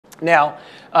Now,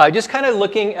 just kind of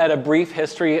looking at a brief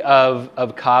history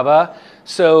of Cava.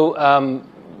 So one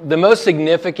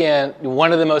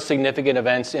of the most significant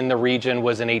events in the region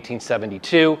was in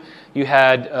 1872. You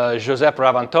had Josep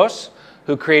Raventós,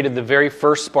 who created the very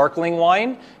first sparkling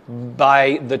wine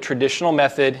by the traditional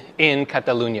method in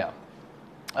Catalonia,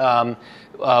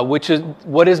 which is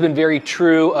what has been very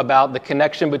true about the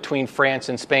connection between France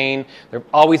and Spain. There have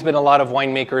always been a lot of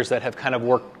winemakers that have kind of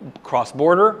worked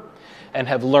cross-border and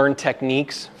have learned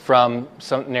techniques from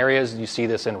certain areas. You see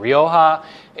this in Rioja,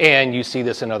 and you see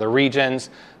this in other regions.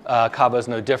 Cava is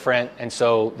no different, and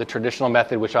so the traditional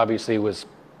method, which obviously was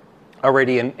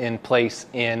already in place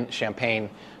in Champagne,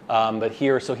 but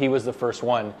here, so he was the first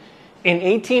one. In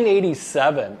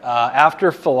 1887,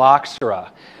 after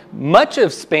phylloxera, much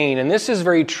of Spain, and this is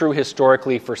very true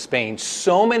historically for Spain,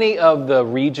 so many of the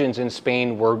regions in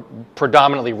Spain were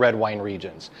predominantly red wine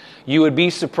regions. You would be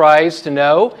surprised to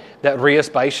know that Rías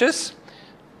Baixas,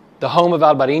 the home of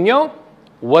Albariño,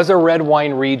 was a red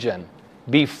wine region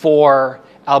before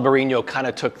Albariño kind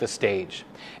of took the stage.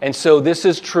 And so this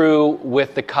is true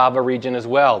with the Cava region as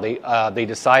well. They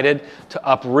decided to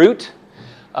uproot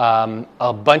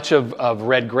a bunch of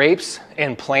red grapes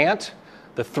and plant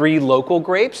the 3 local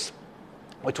grapes,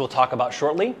 which we'll talk about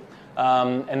shortly.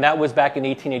 And that was back in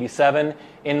 1887.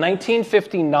 In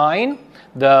 1959,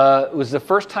 it was the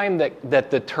first time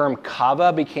that the term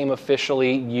Cava became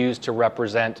officially used to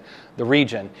represent the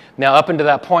region. Now, up until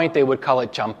that point, they would call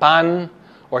it Champagne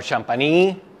or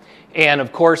Champagny. And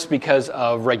of course, because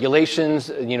of regulations,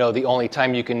 the only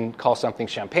time you can call something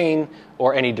champagne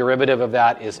or any derivative of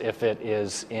that is if it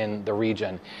is in the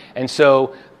region. And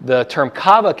so the term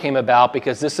Cava came about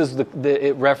because this is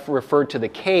it referred to the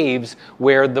caves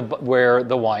where the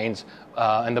wines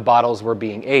and the bottles were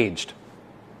being aged.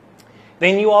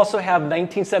 Then you also have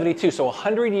 1972, so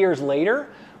 100 years later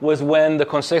was when the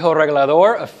Consejo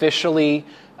Regulador officially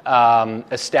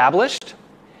established.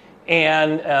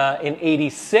 And in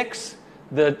 86,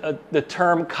 the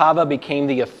term Cava became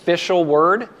the official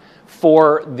word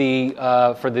for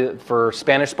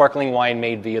Spanish sparkling wine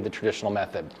made via the traditional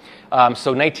method.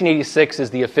 So 1986 is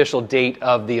the official date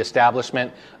of the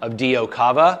establishment of DO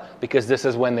Cava, because this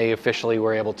is when they officially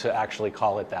were able to actually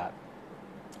call it that.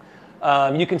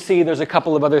 You can see there's a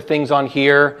couple of other things on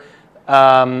here.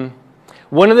 One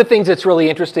of the things that's really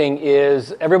interesting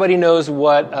is everybody knows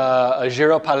what a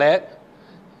gyro palette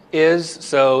is.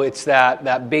 So it's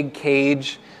that big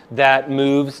cage that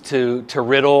moves to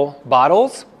riddle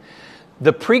bottles.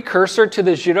 The precursor to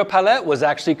the gyro palette was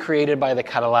actually created by the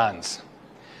Catalans.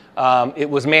 It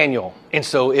was manual, and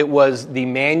so it was the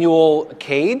manual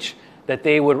cage that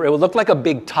it would look like a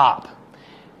big top,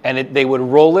 and they would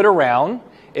roll it around.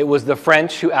 It was the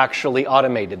French who actually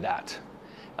automated that.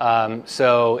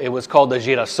 So it was called the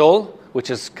girasol, which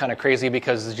is kind of crazy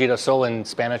because girasol in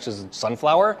Spanish is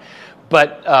sunflower.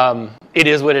 But it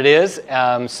is what it is.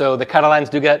 So the Catalans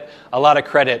do get a lot of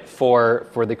credit for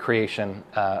the creation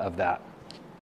of that.